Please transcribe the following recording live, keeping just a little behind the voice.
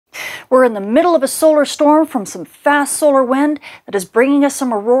We're in the middle of a solar storm from some fast solar wind that is bringing us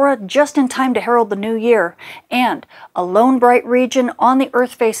some aurora just in time to herald the new year. And a lone bright region on the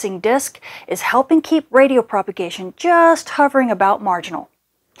Earth-facing disk is helping keep radio propagation just hovering about marginal.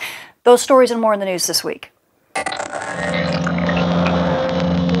 Those stories and more in the news this week.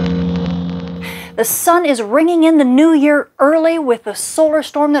 The sun is ringing in the new year early with a solar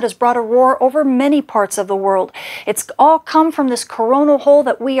storm that has brought aurora over many parts of the world. It's all come from this coronal hole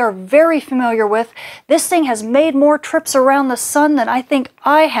that we are very familiar with. This thing has made more trips around the sun than I think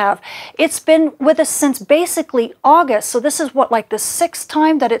I have. It's been with us since basically August, so this is like the 6th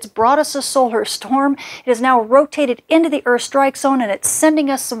time that it's brought us a solar storm. It has now rotated into the Earth strike zone and it's sending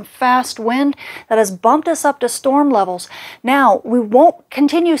us some fast wind that has bumped us up to storm levels. Now, we won't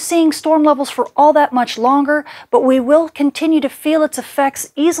continue seeing storm levels for all that much longer, but we will continue to feel its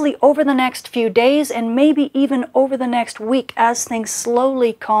effects easily over the next few days and maybe even over the next week as things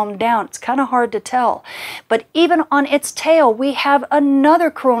slowly calm down. It's kind of hard to tell. But even on its tail, we have another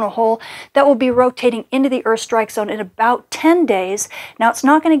coronal hole that will be rotating into the Earth strike zone in about 10 days. Now, it's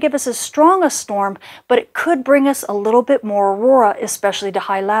not going to give us as strong a storm, but it could bring us a little bit more aurora, especially to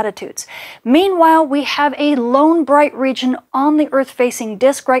high latitudes. Meanwhile, we have a lone bright region on the Earth-facing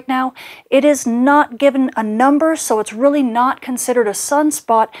disk right now. It is not given a number, so it's really not considered a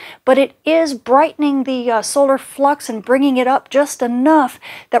sunspot, but it is brightening the solar flux and bringing it up just enough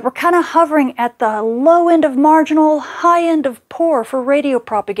that we're kind of hovering at the low end of marginal, high end of poor for radio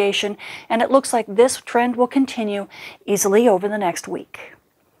propagation, and it looks like this trend will continue easily over the next week.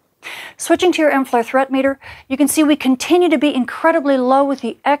 Switching to your M-flare threat meter, you can see we continue to be incredibly low with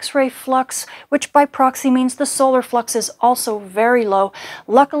the X-ray flux, which by proxy means the solar flux is also very low.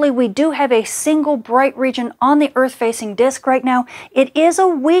 Luckily, we do have a single bright region on the Earth-facing disk right now. It is a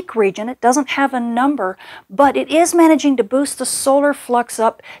weak region. It doesn't have a number, but it is managing to boost the solar flux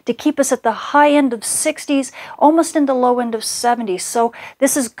up to keep us at the high end of 60s, almost in the low end of 70s. So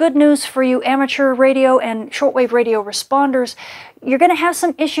this is good news for you amateur radio and shortwave radio responders. You're going to have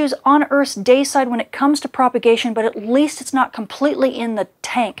some issues on Earth's day side when it comes to propagation, but at least it's not completely in the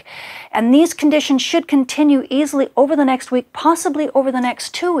tank. And these conditions should continue easily over the next week, possibly over the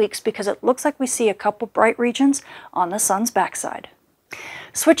next 2 weeks, because it looks like we see a couple bright regions on the sun's backside.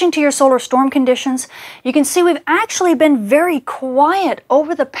 Switching to your solar storm conditions, you can see we've actually been very quiet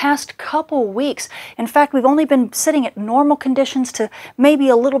over the past couple weeks. In fact, we've only been sitting at normal conditions to maybe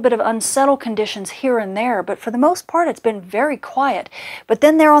a little bit of unsettled conditions here and there, but for the most part it's been very quiet. But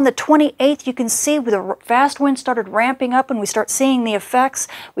then there on the 28th, you can see the fast wind started ramping up and we start seeing the effects.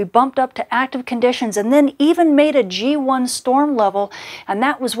 We bumped up to active conditions and then even made a G1 storm level, and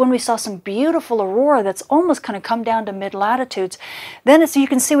that was when we saw some beautiful aurora that's almost kind of come down to mid-latitudes. Then you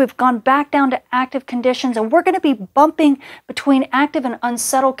can see we've gone back down to active conditions, and we're going to be bumping between active and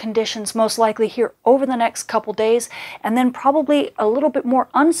unsettled conditions most likely here over the next couple days, and then probably a little bit more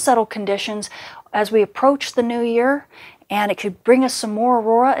unsettled conditions as we approach the new year, and it could bring us some more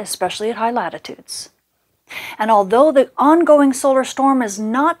aurora, especially at high latitudes. And although the ongoing solar storm has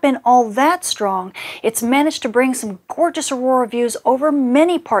not been all that strong, it's managed to bring some gorgeous aurora views over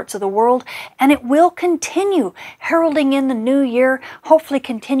many parts of the world, and it will continue heralding in the new year, hopefully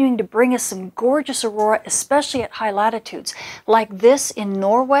continuing to bring us some gorgeous aurora, especially at high latitudes, like this in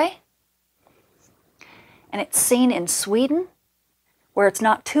Norway, and it's seen in Sweden, where it's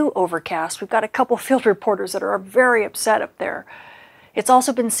not too overcast. We've got a couple field reporters that are very upset up there. It's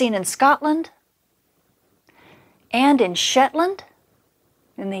also been seen in Scotland, and in Shetland,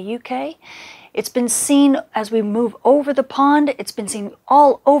 in the UK. It's been seen as we move over the pond. It's been seen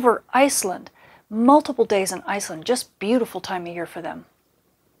all over Iceland. Multiple days in Iceland, just beautiful time of year for them.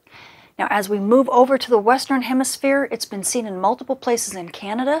 Now, as we move over to the Western Hemisphere, it's been seen in multiple places in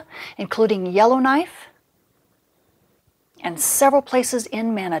Canada, including Yellowknife, and several places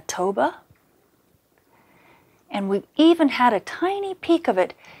in Manitoba. And we've even had a tiny peek of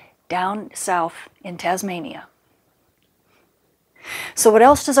it down south in Tasmania. So what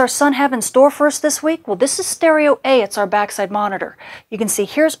else does our sun have in store for us this week? Well, this is stereo A. It's our backside monitor. You can see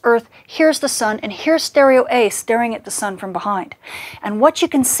here's Earth, here's the sun, and here's stereo A staring at the sun from behind. And what you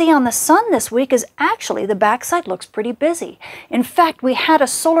can see on the sun this week is actually the backside looks pretty busy. In fact, we had a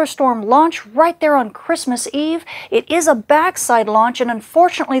solar storm launch right there on Christmas Eve. It is a backside launch, and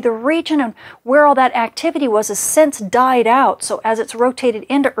unfortunately the region and where all that activity was has since died out. So as it's rotated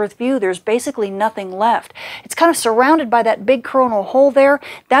into Earth view, there's basically nothing left. It's kind of surrounded by that big coronal hole hole there,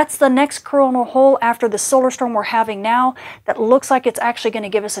 that's the next coronal hole after the solar storm we're having now that looks like it's actually going to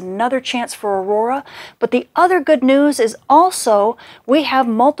give us another chance for aurora. But the other good news is also we have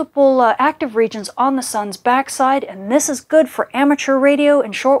multiple active regions on the sun's backside, and this is good for amateur radio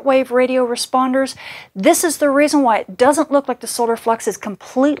and shortwave radio responders. This is the reason why it doesn't look like the solar flux is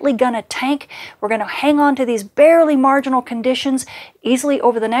completely going to tank. We're going to hang on to these barely marginal conditions easily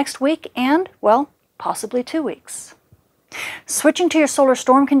over the next week and, well, possibly 2 weeks. Switching to your solar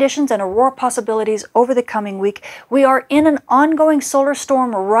storm conditions and aurora possibilities over the coming week, we are in an ongoing solar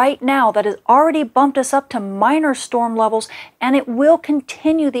storm right now that has already bumped us up to minor storm levels, and it will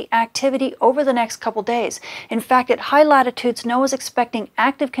continue the activity over the next couple days. In fact, at high latitudes, NOAA is expecting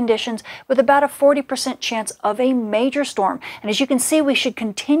active conditions with about a 40% chance of a major storm. And as you can see, we should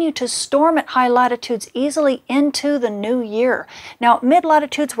continue to storm at high latitudes easily into the new year. Now, at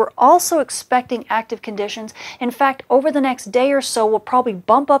mid-latitudes, we're also expecting active conditions. In fact, over the next day or so, we'll probably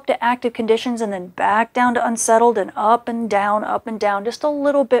bump up to active conditions and then back down to unsettled and up and down, just a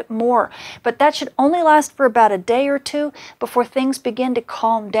little bit more. But that should only last for about a day or two before things begin to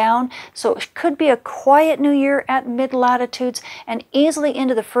calm down. So it could be a quiet new year at mid-latitudes, and easily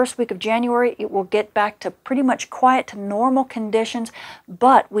into the first week of January, it will get back to pretty much quiet to normal conditions.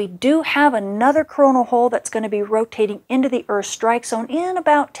 But we do have another coronal hole that's going to be rotating into the Earth strike zone in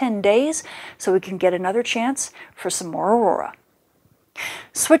about 10 days, so we can get another chance for some more aurora.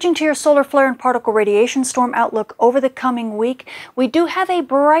 Switching to your solar flare and particle radiation storm outlook over the coming week, we do have a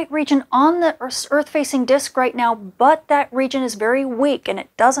bright region on the Earth-facing disk right now, but that region is very weak and it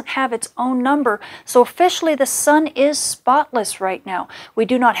doesn't have its own number. So officially the sun is spotless right now. We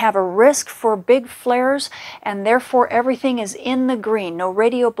do not have a risk for big flares, and therefore everything is in the green. No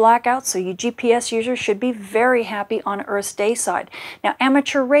radio blackouts, so you GPS users should be very happy on Earth's day side. Now,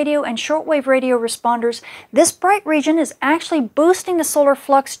 amateur radio and shortwave radio responders, this bright region is actually boosting the solar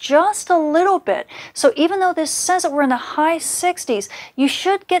flux just a little bit. So even though this says that we're in the high 60s, you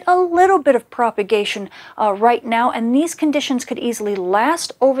should get a little bit of propagation right now, and these conditions could easily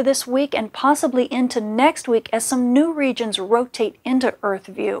last over this week and possibly into next week as some new regions rotate into Earth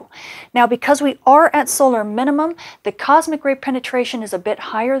view. Now, because we are at solar minimum, the cosmic ray penetration is a bit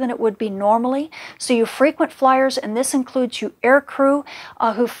higher than it would be normally. So you frequent flyers, and this includes you air crew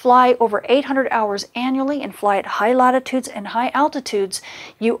who fly over 800 hours annually and fly at high latitudes and high altitudes,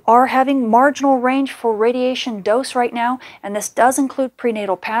 you are having marginal range for radiation dose right now, and this does include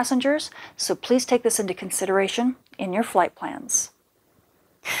prenatal passengers, so please take this into consideration in your flight plans.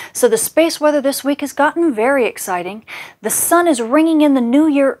 So the space weather this week has gotten very exciting. The sun is ringing in the new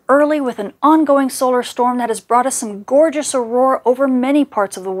year early with an ongoing solar storm that has brought us some gorgeous aurora over many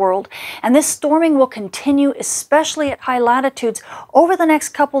parts of the world. And this storming will continue, especially at high latitudes, over the next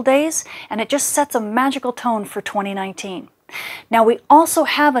couple days, and it just sets a magical tone for 2019. Now, we also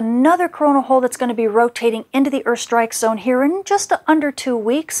have another coronal hole that's going to be rotating into the Earth strike zone here in just under 2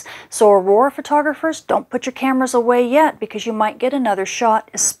 weeks. So aurora photographers, don't put your cameras away yet, because you might get another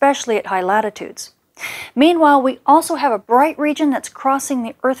shot, especially at high latitudes. Meanwhile, we also have a bright region that's crossing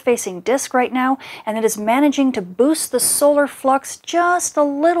the Earth-facing disk right now, and it is managing to boost the solar flux just a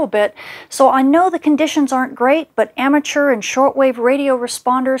little bit. So I know the conditions aren't great, but amateur and shortwave radio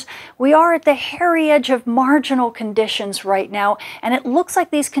responders, we are at the hairy edge of marginal conditions right now, and it looks like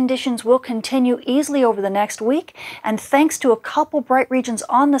these conditions will continue easily over the next week. And thanks to a couple bright regions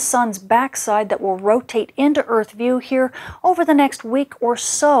on the sun's backside that will rotate into Earth view here over the next week or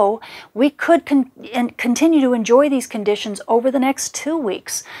so, we could continue to enjoy these conditions over the next 2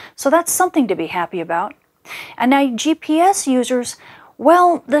 weeks. So that's something to be happy about. And now, GPS users,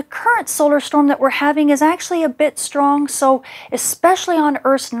 well, the current solar storm that we're having is actually a bit strong, so especially on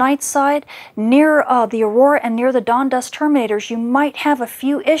Earth's night side, near the aurora and near the dawn dust terminators, you might have a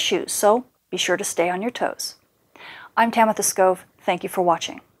few issues, so be sure to stay on your toes. I'm Tamitha Scove. Thank you for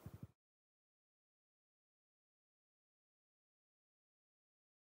watching.